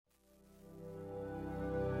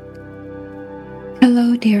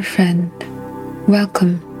Hello, dear friend.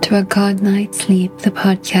 Welcome to A God Night's Sleep, the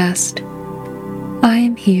podcast. I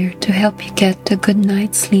am here to help you get a good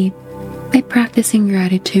night's sleep by practicing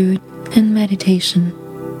gratitude and meditation.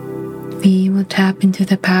 We will tap into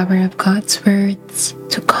the power of God's words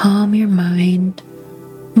to calm your mind,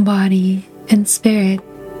 body, and spirit.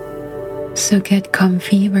 So get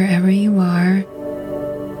comfy wherever you are,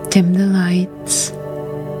 dim the lights,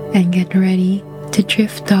 and get ready to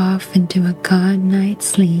drift off into a God night's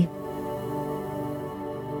sleep.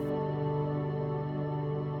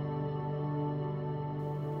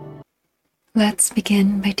 Let's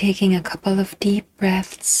begin by taking a couple of deep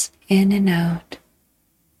breaths in and out.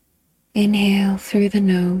 Inhale through the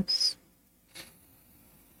nose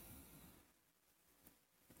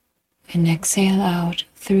and exhale out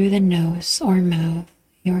through the nose or mouth,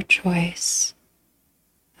 your choice.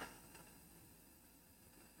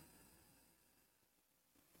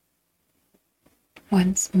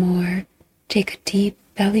 Once more, take a deep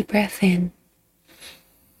belly breath in.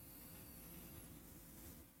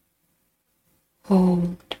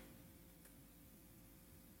 Hold.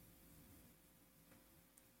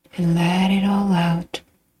 And let it all out.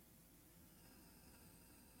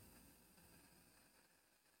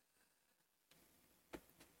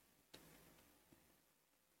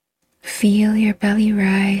 Feel your belly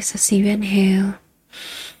rise as you inhale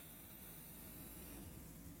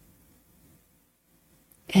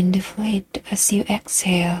and deflate as you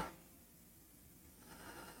exhale.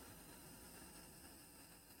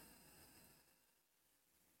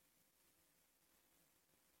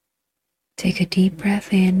 Take a deep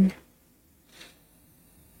breath in.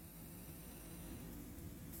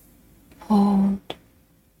 Hold.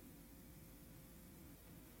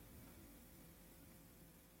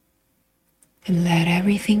 And let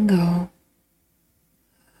everything go.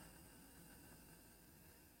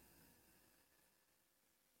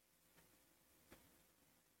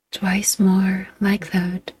 Twice more like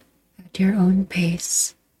that at your own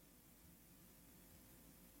pace.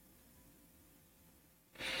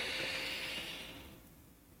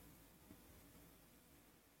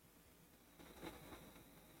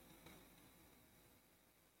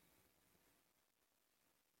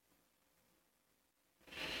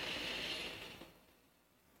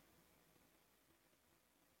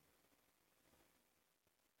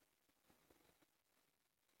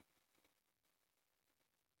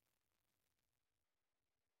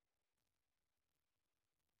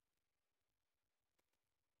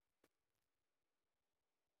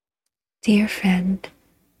 Dear friend,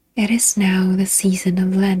 it is now the season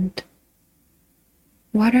of Lent.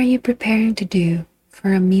 What are you preparing to do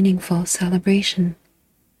for a meaningful celebration?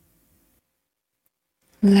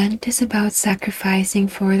 Lent is about sacrificing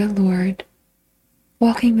for the Lord,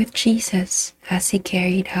 walking with Jesus as he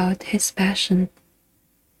carried out his passion.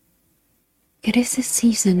 It is a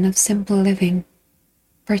season of simple living,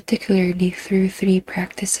 particularly through three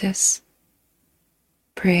practices: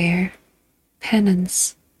 prayer,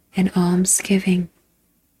 penance, and almsgiving.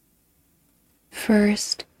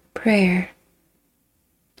 First, prayer.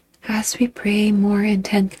 As we pray more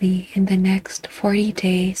intently in the next 40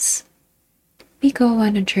 days, we go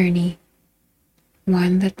on a journey,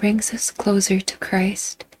 one that brings us closer to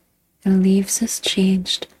Christ and leaves us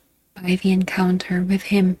changed by the encounter with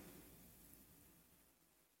Him.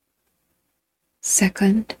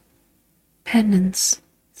 Second, penance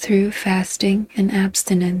through fasting and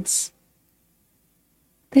abstinence.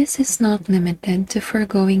 This is not limited to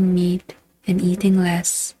foregoing meat and eating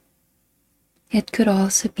less. It could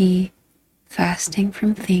also be fasting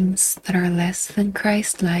from things that are less than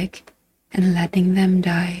Christ-like and letting them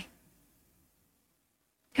die.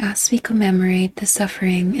 As we commemorate the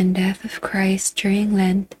suffering and death of Christ during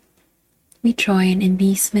Lent, we join in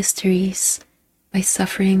these mysteries by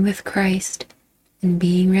suffering with Christ and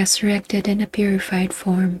being resurrected in a purified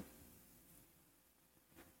form.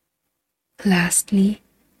 Lastly,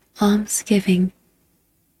 almsgiving.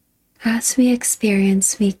 As we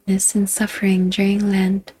experience weakness and suffering during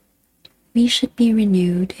Lent, we should be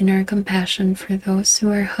renewed in our compassion for those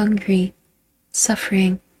who are hungry,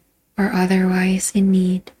 suffering, or otherwise in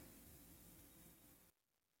need.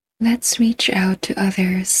 Let's reach out to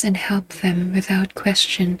others and help them without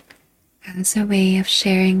question, as a way of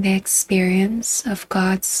sharing the experience of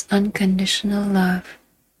God's unconditional love.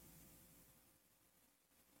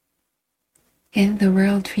 In the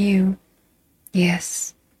worldview,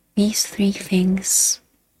 yes, these three things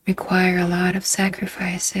require a lot of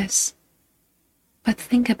sacrifices. But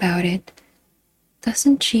think about it.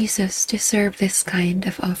 Doesn't Jesus deserve this kind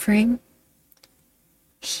of offering?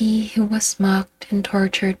 He who was mocked and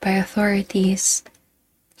tortured by authorities,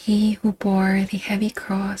 He who bore the heavy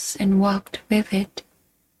cross and walked with it,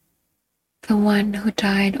 the one who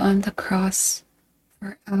died on the cross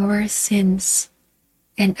for our sins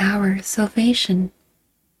and our salvation.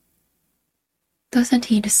 Doesn't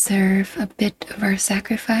he deserve a bit of our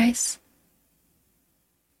sacrifice?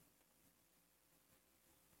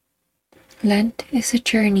 Lent is a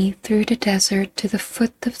journey through the desert to the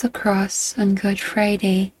foot of the cross on Good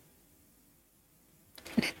Friday.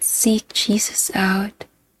 Let's seek Jesus out,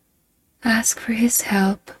 ask for his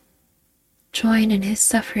help, join in his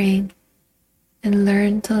suffering, and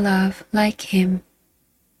learn to love like him.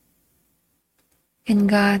 In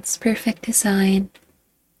God's perfect design,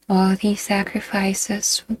 all these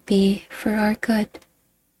sacrifices will be for our good.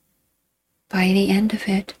 By the end of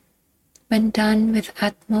it, when done with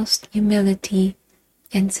utmost humility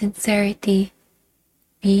and sincerity,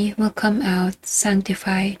 we will come out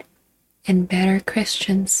sanctified and better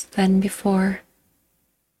Christians than before.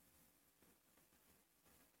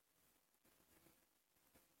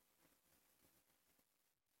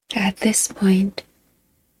 At this point,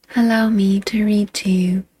 allow me to read to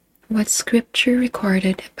you what Scripture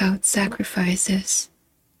recorded about sacrifices.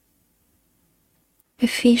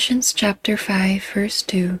 Ephesians chapter 5, verse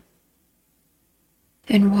 2.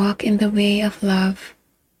 And walk in the way of love,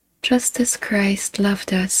 just as Christ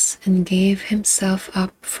loved us and gave himself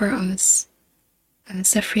up for us,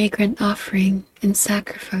 as a fragrant offering and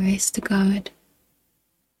sacrifice to God.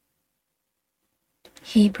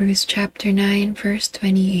 Hebrews chapter 9, verse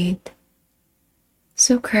 28.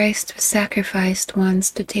 So Christ was sacrificed once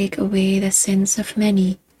to take away the sins of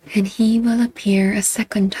many, and he will appear a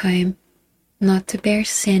second time, not to bear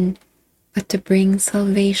sin, but to bring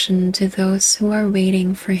salvation to those who are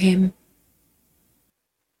waiting for him.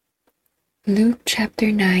 Luke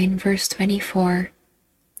chapter 9, verse 24.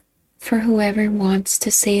 For whoever wants to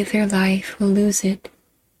save their life will lose it,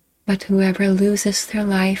 but whoever loses their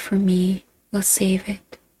life for me will save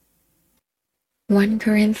it. 1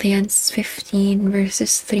 Corinthians 15,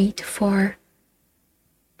 verses 3 to 4.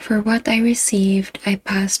 For what I received I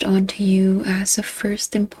passed on to you as of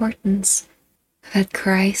first importance, that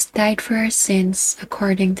Christ died for our sins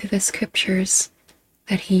according to the Scriptures,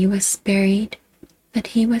 that he was buried, that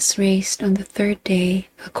he was raised on the third day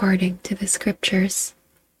according to the Scriptures.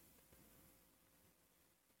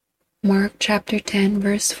 Mark chapter 10,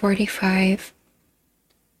 verse 45.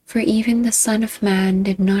 For even the Son of Man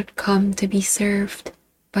did not come to be served,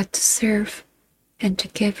 but to serve, and to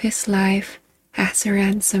give his life as a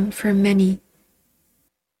ransom for many.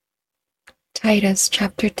 Titus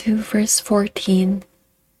chapter 2, verse 14.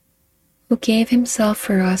 Who gave himself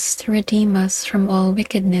for us to redeem us from all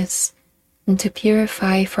wickedness, and to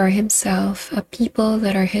purify for himself a people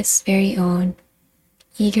that are his very own,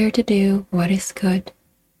 eager to do what is good.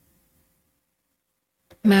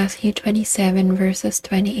 Matthew 27, verses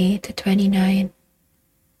 28 to 29.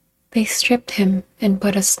 They stripped him and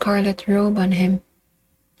put a scarlet robe on him,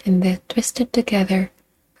 and they twisted together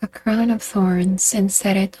a crown of thorns and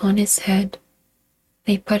set it on his head.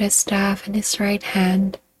 They put a staff in his right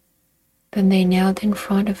hand. Then they knelt in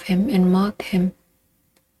front of him and mocked him.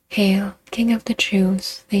 Hail, King of the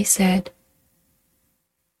Jews, they said.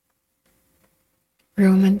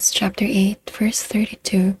 Romans chapter 8, verse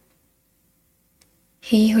 32.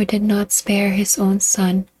 He who did not spare his own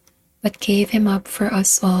son, but gave him up for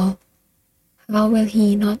us all, how will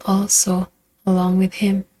he not also, along with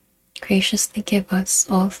him, graciously give us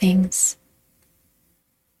all things?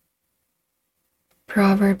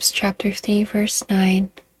 Proverbs chapter 3, verse 9.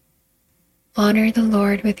 Honor the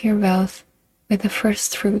Lord with your wealth, with the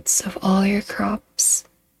first fruits of all your crops.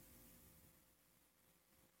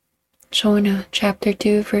 Jonah chapter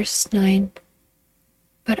 2, verse 9.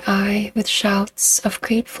 But I, with shouts of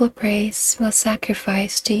grateful praise, will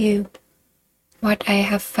sacrifice to you. What I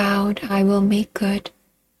have vowed I will make good.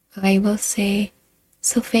 I will say,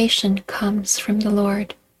 salvation comes from the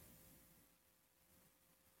Lord.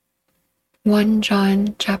 1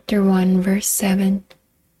 John chapter 1, verse 7.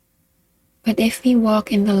 But if we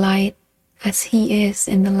walk in the light, as he is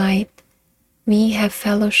in the light, we have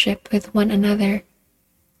fellowship with one another,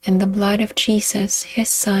 and the blood of Jesus, his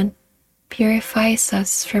Son, purifies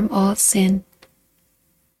us from all sin.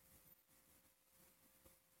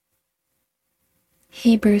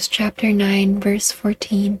 Hebrews chapter 9, verse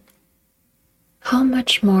 14. How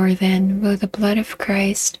much more then will the blood of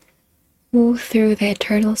Christ, who through the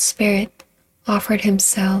eternal Spirit offered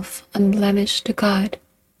himself unblemished to God,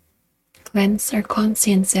 cleanse our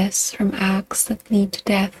consciences from acts that lead to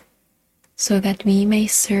death, so that we may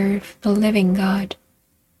serve the living God.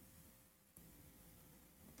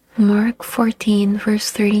 Mark 14,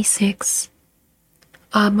 verse 36.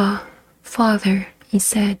 Abba, Father, he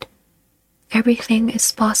said, everything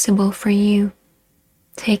is possible for you.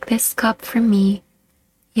 Take this cup from me,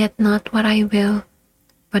 yet not what I will,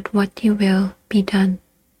 but what you will be done.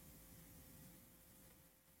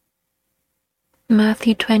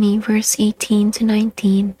 Matthew 20, verse 18 to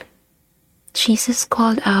 19. Jesus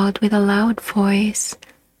called out with a loud voice,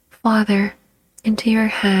 Father, into your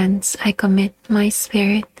hands I commit my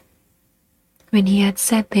spirit. When he had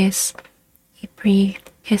said this, he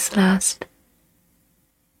breathed his last.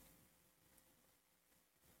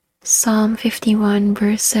 Psalm 51,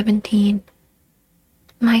 verse 17.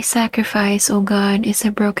 My sacrifice, O God, is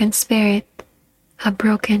a broken spirit, a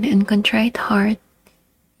broken and contrite heart.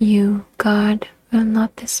 You, God, will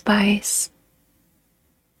not despise.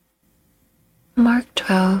 Mark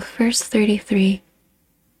 12, verse 33.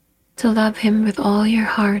 To love him with all your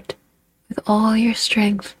heart, with all your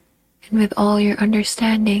strength, and with all your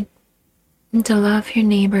understanding, and to love your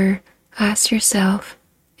neighbor as yourself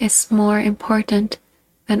is more important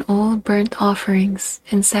than all burnt offerings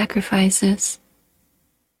and sacrifices.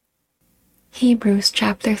 Hebrews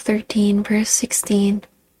chapter 13, verse 16.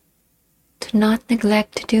 Do not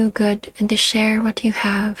neglect to do good and to share what you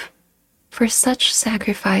have, for such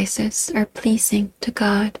sacrifices are pleasing to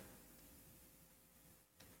God.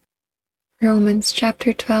 Romans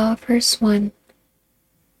chapter 12, verse 1.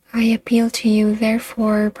 I appeal to you,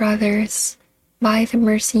 therefore, brothers, by the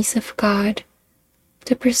mercies of God,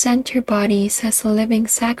 to present your bodies as a living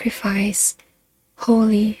sacrifice,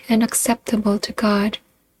 holy and acceptable to God,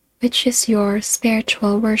 which is your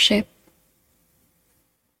spiritual worship.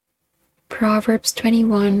 Proverbs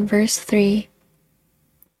 21, verse 3.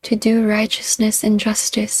 To do righteousness and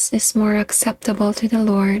justice is more acceptable to the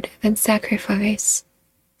Lord than sacrifice.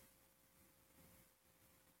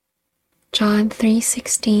 John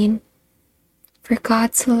 3:16. For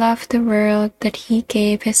God so loved the world that he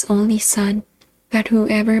gave his only Son, that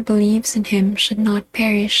whoever believes in him should not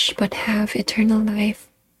perish but have eternal life.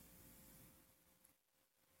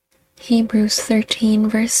 Hebrews 13,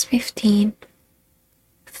 verse 15.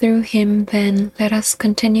 Through him, then, let us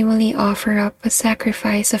continually offer up a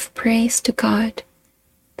sacrifice of praise to God,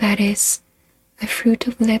 that is, the fruit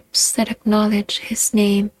of lips that acknowledge his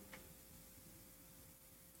name.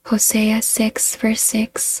 Hosea 6, verse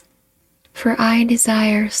 6. For I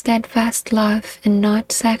desire steadfast love and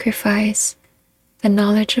not sacrifice, the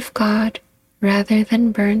knowledge of God rather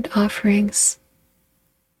than burnt offerings.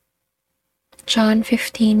 John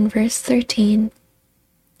 15, verse 13.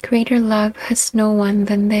 Greater love has no one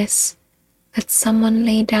than this, that someone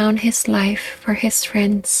lay down his life for his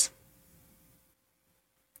friends.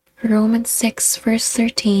 Romans 6, verse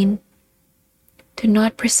 13. Do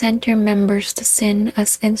not present your members to sin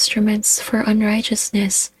as instruments for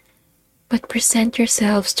unrighteousness, but present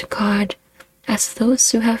yourselves to God as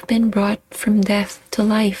those who have been brought from death to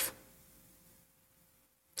life,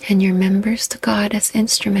 and your members to God as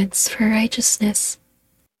instruments for righteousness.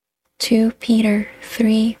 2 Peter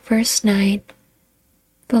 3, verse 9.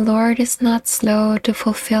 The Lord is not slow to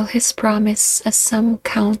fulfill his promise, as some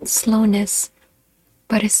count slowness,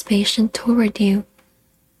 but is patient toward you,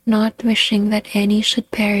 not wishing that any should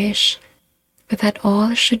perish, but that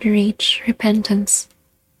all should reach repentance.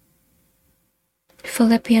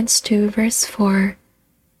 Philippians 2, verse 4.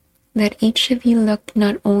 Let each of you look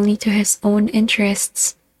not only to his own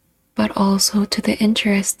interests, but also to the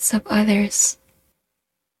interests of others.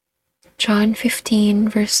 John 15,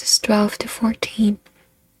 verses 12 to 14.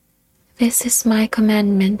 This is my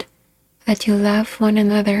commandment, that you love one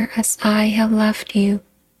another as I have loved you.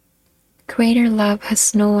 Greater love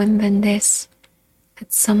has no one than this,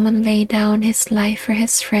 that someone lay down his life for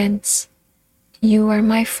his friends. You are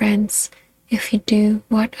my friends, if you do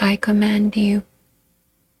what I command you.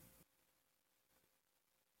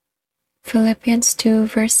 Philippians 2,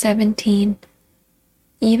 verse 17.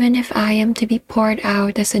 Even if I am to be poured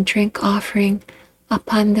out as a drink offering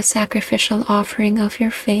upon the sacrificial offering of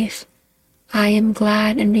your faith, I am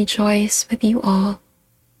glad and rejoice with you all.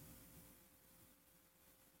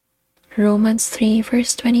 Romans 3,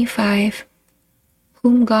 verse 25.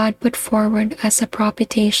 Whom God put forward as a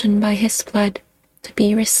propitiation by his blood to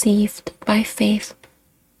be received by faith.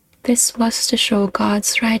 This was to show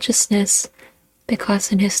God's righteousness,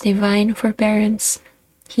 because in his divine forbearance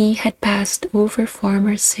he had passed over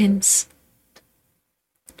former sins.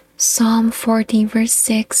 Psalm 40, verse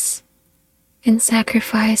 6. In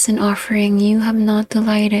sacrifice and offering you have not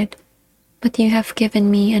delighted, but you have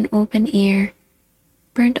given me an open ear.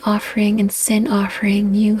 Burnt offering and sin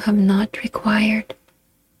offering you have not required.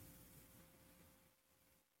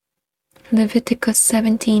 Leviticus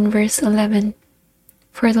 17, verse 11.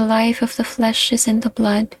 For the life of the flesh is in the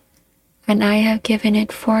blood, and I have given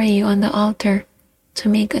it for you on the altar to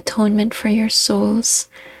make atonement for your souls,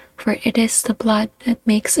 for it is the blood that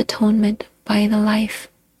makes atonement by the life.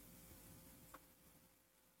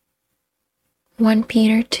 1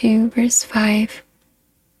 Peter 2 verse 5.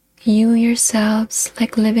 You yourselves,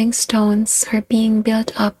 like living stones, are being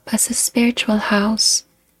built up as a spiritual house,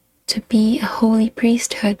 to be a holy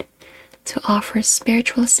priesthood, to offer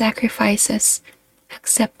spiritual sacrifices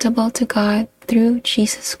acceptable to God through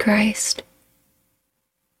Jesus Christ.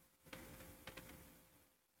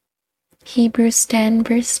 Hebrews 10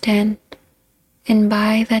 verse 10. And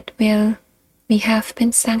by that will we have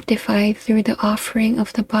been sanctified through the offering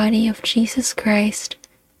of the body of Jesus Christ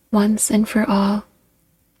once and for all.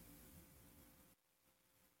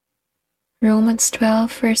 Romans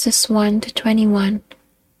 12 verses 1 to 21.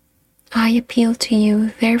 I appeal to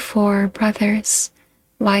you, therefore, brothers,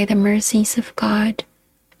 by the mercies of God,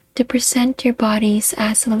 to present your bodies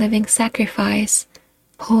as a living sacrifice,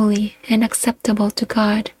 holy and acceptable to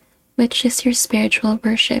God, which is your spiritual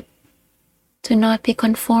worship. Do not be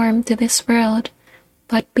conformed to this world,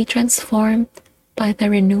 but be transformed by the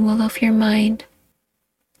renewal of your mind,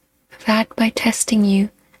 that by testing you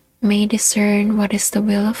may discern what is the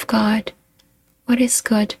will of God, what is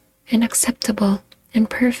good and acceptable and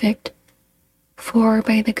perfect. For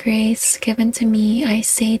by the grace given to me I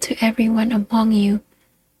say to everyone among you,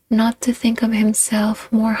 not to think of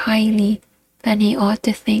himself more highly than he ought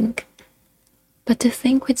to think, but to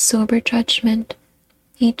think with sober judgment,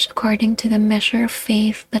 each according to the measure of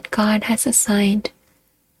faith that God has assigned.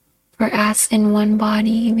 For as in one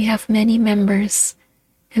body we have many members,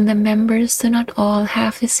 and the members do not all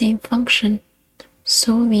have the same function,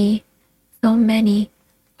 so we, though many,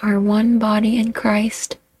 are one body in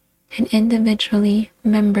Christ, and individually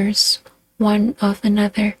members one of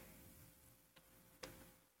another.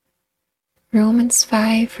 Romans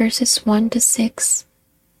 5 verses 1 to 6.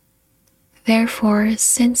 Therefore,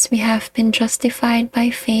 since we have been justified by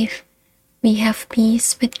faith, we have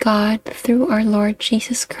peace with God through our Lord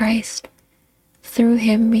Jesus Christ. Through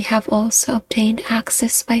him we have also obtained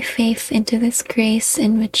access by faith into this grace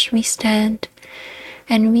in which we stand,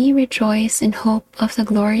 and we rejoice in hope of the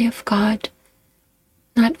glory of God.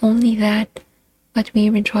 Not only that, but we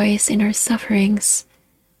rejoice in our sufferings,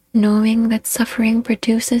 knowing that suffering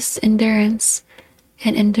produces endurance,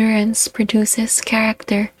 and endurance produces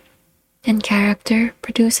character, and character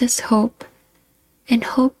produces hope. And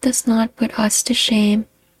hope does not put us to shame,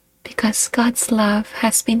 because God's love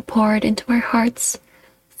has been poured into our hearts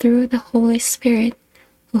through the Holy Spirit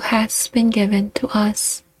who has been given to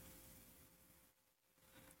us.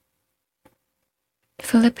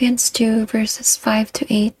 Philippians 2 verses 5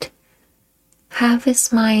 to 8. Have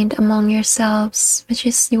this mind among yourselves, which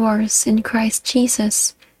is yours in Christ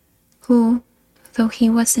Jesus, who, though he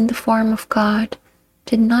was in the form of God,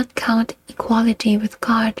 did not count equality with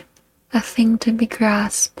God a thing to be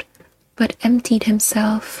grasped, but emptied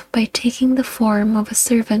himself by taking the form of a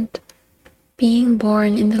servant, being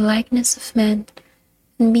born in the likeness of men,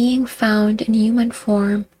 and being found in human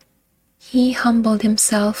form. He humbled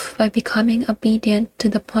himself by becoming obedient to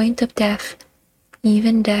the point of death,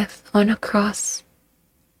 even death on a cross.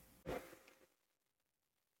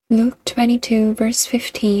 Luke 22 verse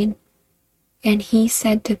 15. And he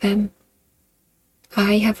said to them,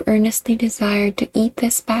 I have earnestly desired to eat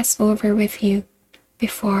this Passover with you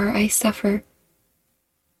before I suffer.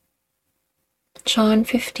 John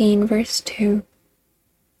 15 verse 2.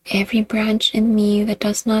 Every branch in me that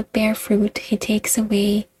does not bear fruit he takes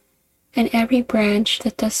away, and every branch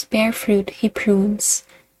that does bear fruit he prunes,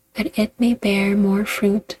 that it may bear more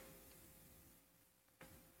fruit.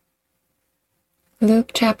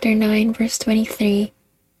 Luke chapter 9 verse 23.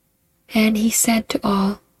 And he said to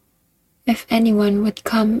all, If anyone would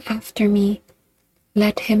come after me,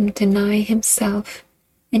 let him deny himself,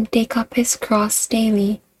 and take up his cross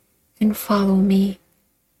daily, and follow me.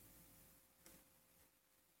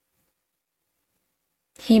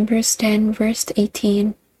 Hebrews 10 verse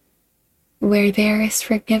 18. Where there is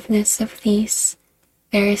forgiveness of these,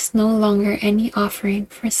 there is no longer any offering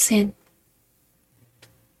for sin.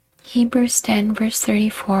 Hebrews 10 verse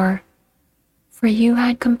 34. For you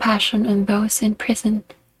had compassion on those in prison,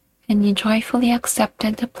 and you joyfully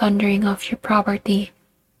accepted the plundering of your property,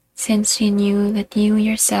 since you knew that you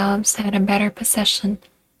yourselves had a better possession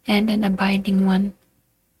and an abiding one.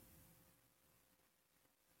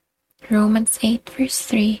 Romans 8 verse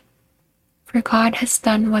 3. For God has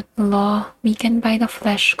done what the law, weakened by the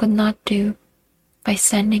flesh, could not do, by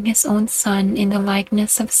sending his own Son in the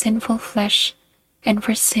likeness of sinful flesh, and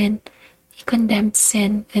for sin, he condemned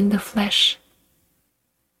sin in the flesh.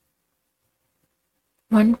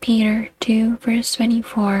 1 Peter 2 verse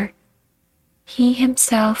 24, He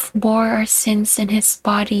himself bore our sins in his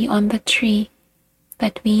body on the tree,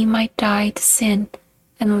 that we might die to sin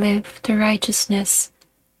and live to righteousness.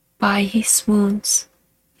 By his wounds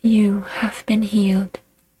you have been healed.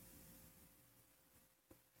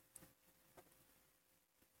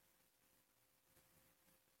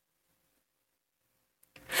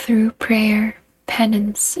 Through prayer,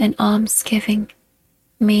 penance, and almsgiving,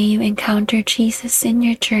 may you encounter Jesus in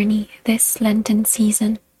your journey this Lenten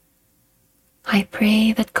season. I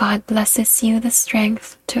pray that God blesses you the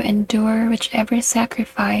strength to endure whichever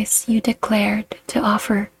sacrifice you declared to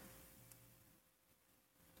offer.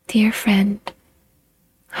 Dear friend,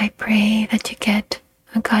 I pray that you get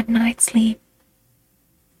a good night's sleep.